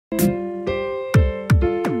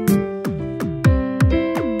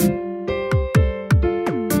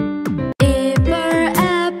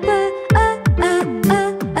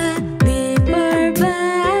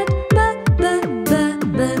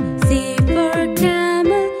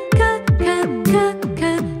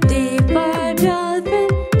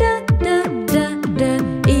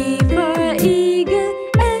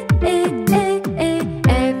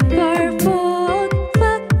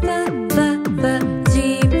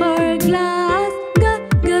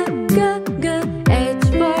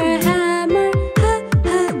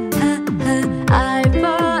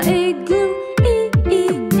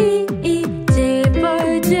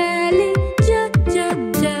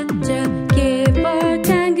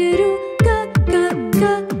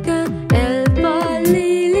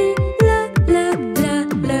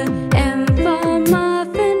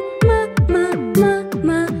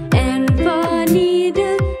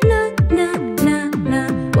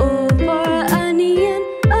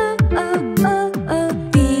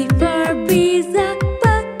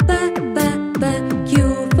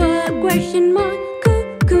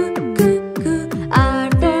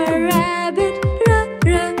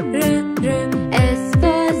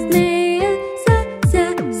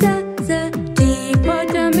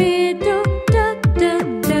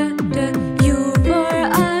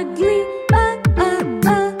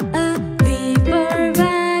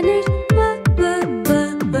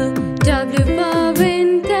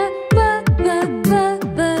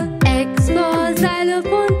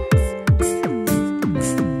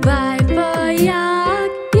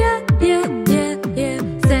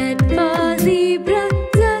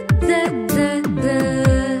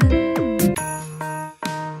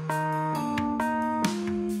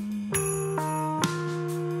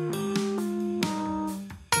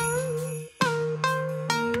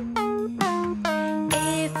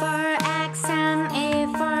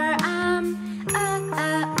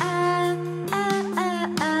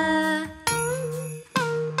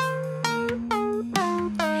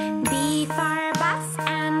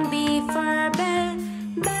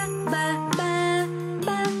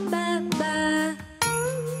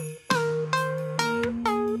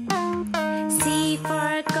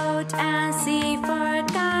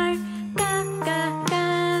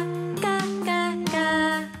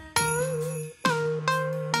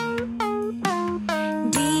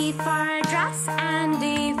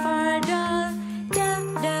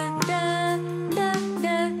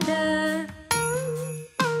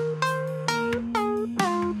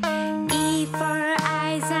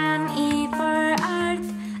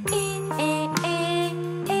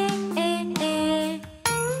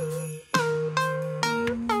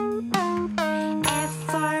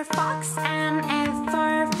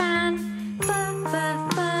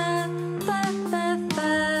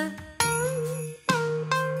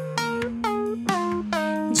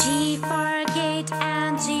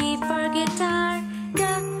for guitar, G,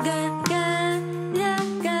 G, G, G,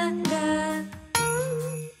 G, G.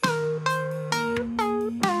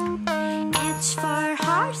 H for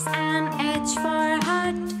horse and H for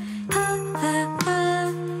heart, H, H, H,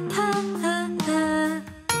 H, H, H.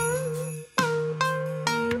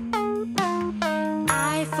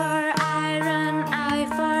 I for iron, I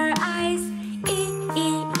for ice, E, E,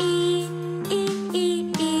 E, E, E,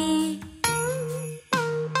 E.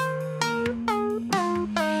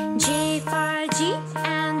 J for jeep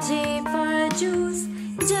and J for juice,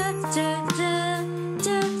 J, J, J, J,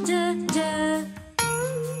 J, J.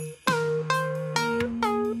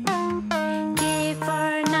 K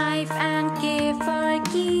for knife and K for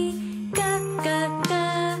key, K, K, K,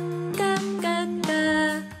 K, K, K.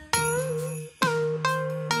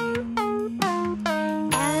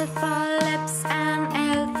 L for lips and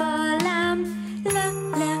L for lamb, L,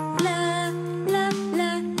 L, L, L,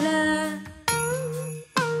 L, L.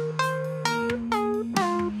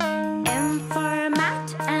 M for mat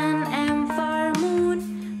and M for moon,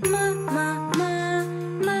 M, M,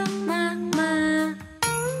 M, M, M, M.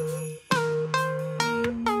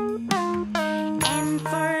 N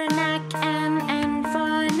for neck and N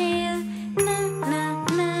for nail, N, N,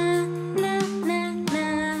 N, N, N,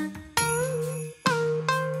 N.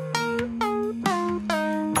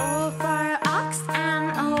 O for ox and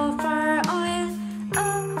O for oil, O,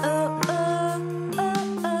 O, O, O,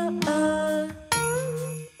 O, O.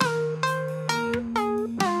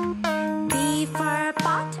 P for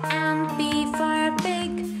pot and P for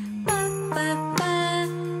pig, P, P, P,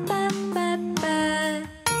 P, P, P.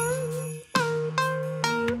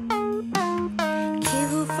 Q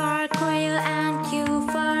for quail and Q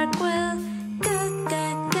for quill, G, G,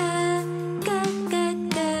 G, G, G,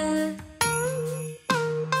 G.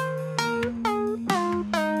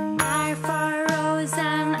 R for rose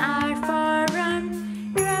and R for run,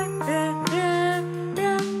 R, R, R,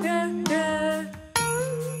 R, R, R.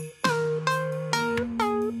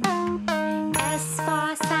 S for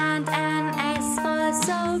sand and S for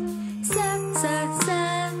soap, S, S,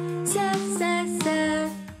 S, S, S,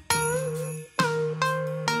 S.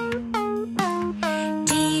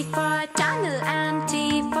 T for tunnel and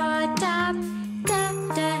T for tap, tap,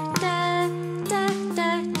 tap, tap, tap,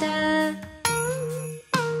 tap, tap.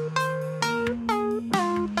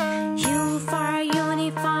 U for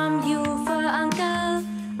uniform, U for uncle,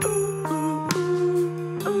 ooh, ooh,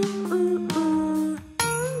 ooh, ooh, ooh, ooh.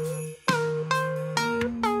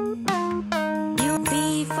 V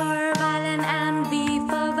for violin and V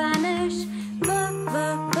for vanish, V, V,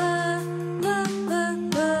 V, V, V,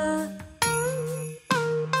 V.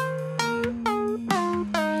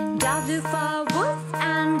 W for wolf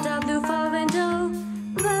and W for window,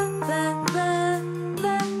 V, V, V, V,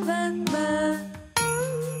 V, V.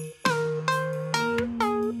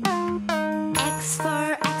 X for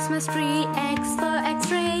Xmas tree, X for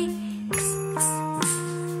X-ray, X, X,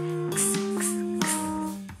 X, X, X, X.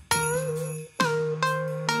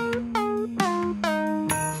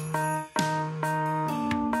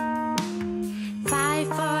 Y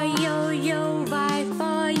for yo-yo, Y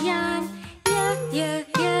for yarn, yeah, yeah,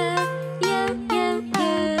 yeah, yeah, yeah,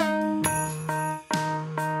 yeah.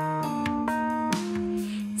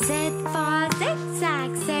 Z for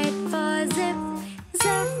zigzag, Z for zip, Z,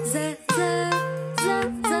 Z, Z, Z,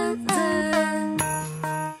 Z, Z.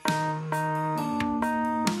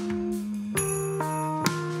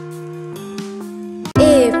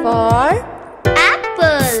 A for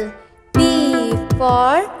apple, B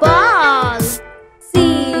for ball,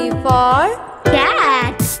 C for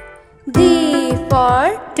cat, D for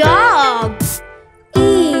dog,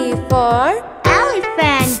 E for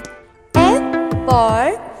elephant, F for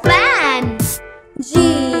fan,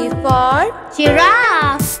 G for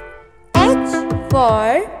giraffe, H for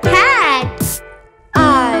hat,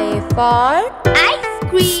 I for ice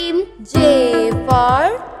cream, J for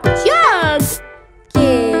jug,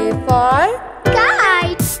 K for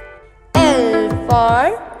kite, L for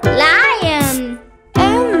lion,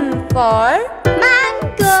 M for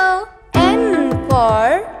mango, N for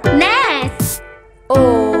nest,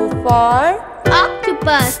 O for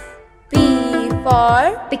octopus, P for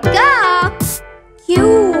peacock, Q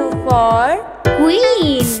for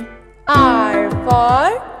queen, R for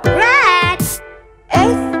rat,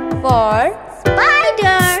 S for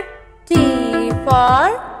spider, T for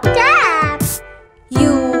tap,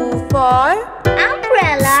 U for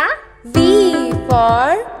umbrella, V for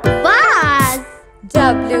vase,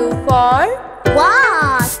 W for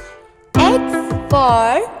watch, X for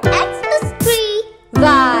Xmas tree,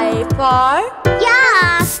 Y for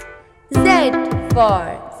yak, Z for